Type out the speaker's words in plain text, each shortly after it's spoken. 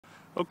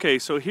Okay,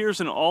 so here's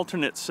an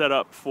alternate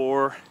setup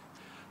for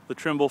the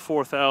Trimble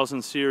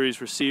 4000 series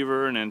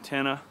receiver and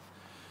antenna.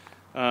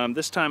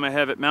 This time I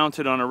have it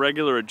mounted on a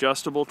regular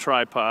adjustable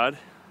tripod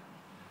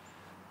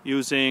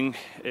using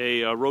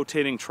a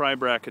rotating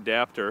tri-brack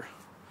adapter.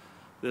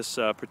 This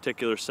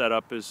particular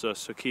setup is a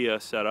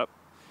Sukiya setup,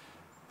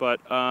 but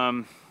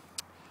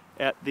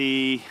at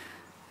the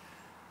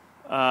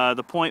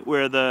point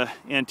where the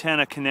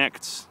antenna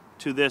connects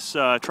to this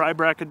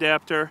tri-brack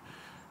adapter,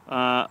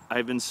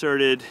 I've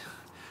inserted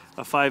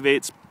a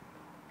 5/8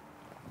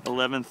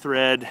 11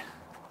 thread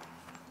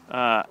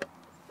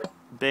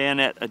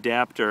bayonet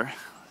adapter.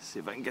 Let's see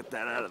if I can get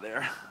that out of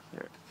there.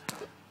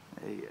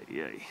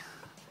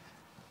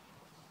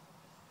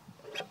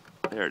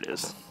 There it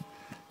is.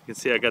 You can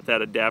see I got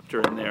that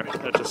adapter in there.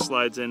 That just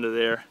slides into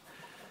there.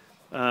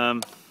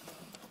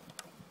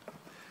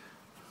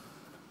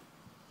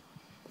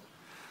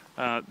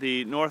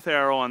 The north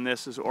arrow on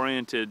this is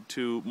oriented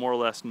to more or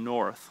less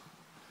north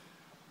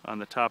on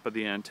the top of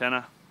the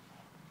antenna.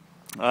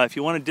 If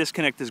you want to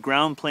disconnect this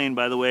ground plane,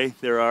 by the way,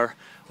 there are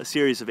a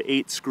series of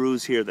 8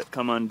 screws here that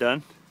come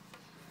undone.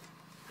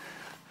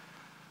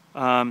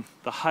 The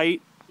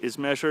height is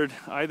measured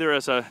either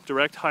as a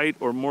direct height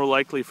or, more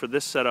likely for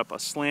this setup, a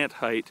slant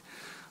height.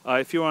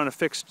 If you were on a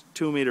fixed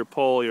 2-meter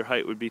pole, your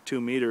height would be 2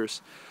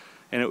 meters,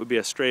 and it would be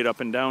a straight up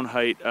and down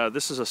height.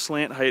 This is a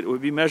slant height. It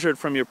would be measured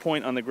from your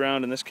point on the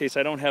ground. In this case,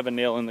 I don't have a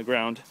nail in the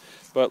ground,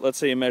 but let's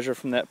say you measure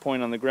from that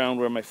point on the ground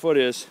where my foot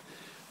is,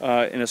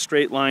 in a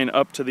straight line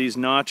up to these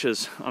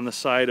notches on the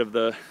side of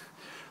the,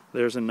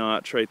 there's a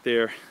notch right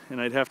there, and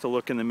I'd have to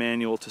look in the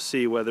manual to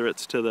see whether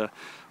it's to the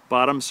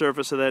bottom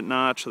surface of that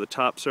notch or the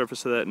top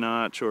surface of that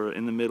notch or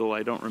in the middle.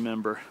 I don't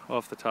remember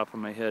off the top of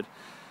my head.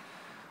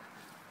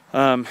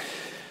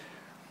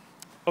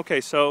 Okay,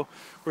 so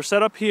we're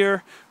set up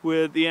here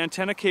with the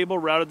antenna cable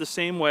routed the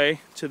same way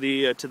to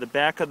the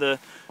back of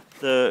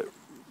the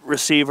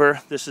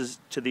receiver. This is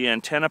to the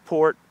antenna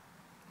port.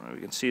 We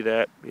can see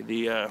that.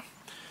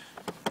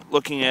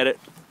 Looking at it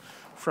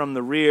from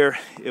the rear,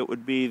 it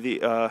would be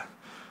the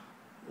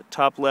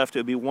top left. It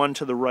would be one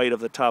to the right of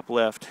the top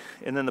left,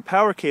 and then the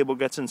power cable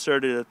gets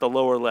inserted at the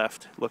lower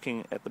left,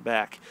 looking at the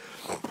back.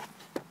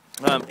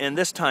 And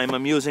this time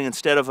I'm using,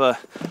 instead of a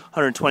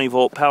 120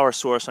 volt power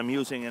source, I'm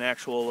using an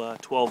actual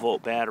 12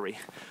 volt battery.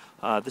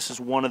 This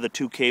is one of the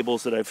 2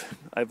 cables that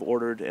I've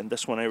ordered, and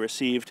this one I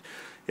received.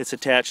 It's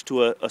attached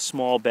to a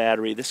small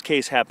battery. This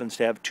case happens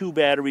to have 2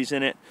 batteries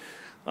in it.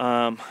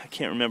 I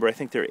can't remember. I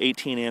think they're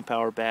 18 amp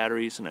hour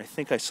batteries, and I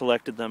think I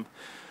selected them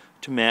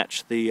to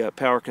match the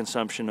power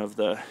consumption of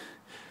the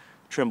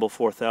Trimble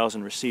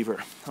 4000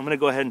 receiver. I'm going to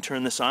go ahead and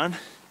turn this on.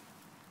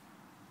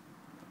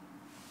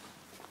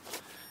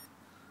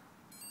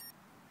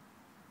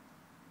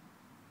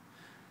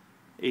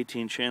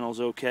 "18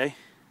 channels okay."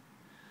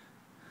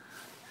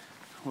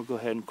 We'll go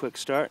ahead and quick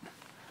start.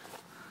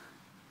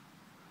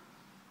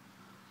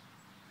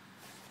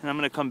 And I'm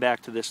going to come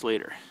back to this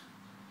later.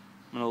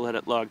 I'm going to let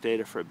it log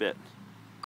data for a bit.